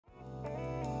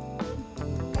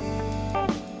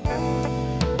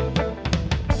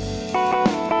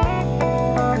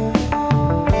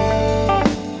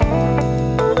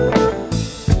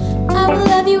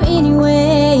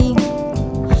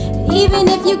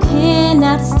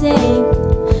cannot stay.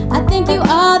 I think you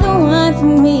are the one for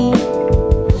me.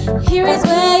 Here is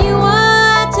where you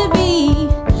want to be.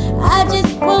 I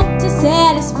just want to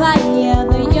satisfy you,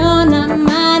 but you're not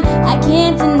mine, I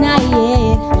can't deny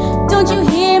it. Don't you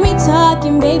hear me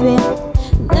talking, baby?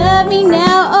 Love me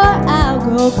now or I'll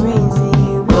go crazy.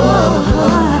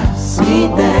 Whoa,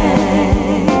 sweet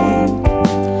thing.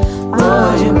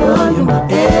 Oh, you know you're my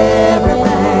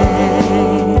everything.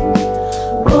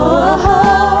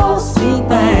 Whoa, sweet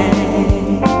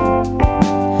thing.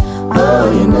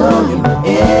 Oh, you know you're my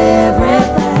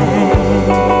everything.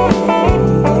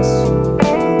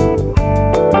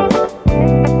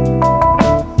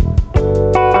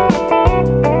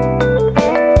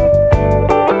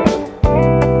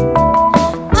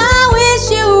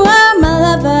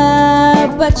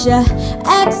 But you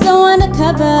act so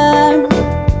undercover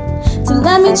to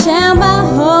let me chow my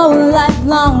whole life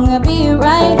long. I'll be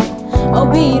right or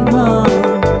be wrong.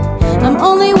 I'm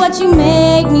only what you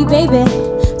make me, baby.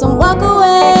 Don't walk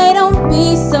away, don't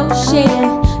be so shady.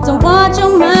 Don't want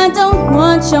your mind, don't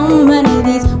want your money.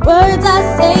 These words I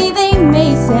say, they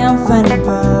may sound funny,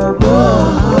 but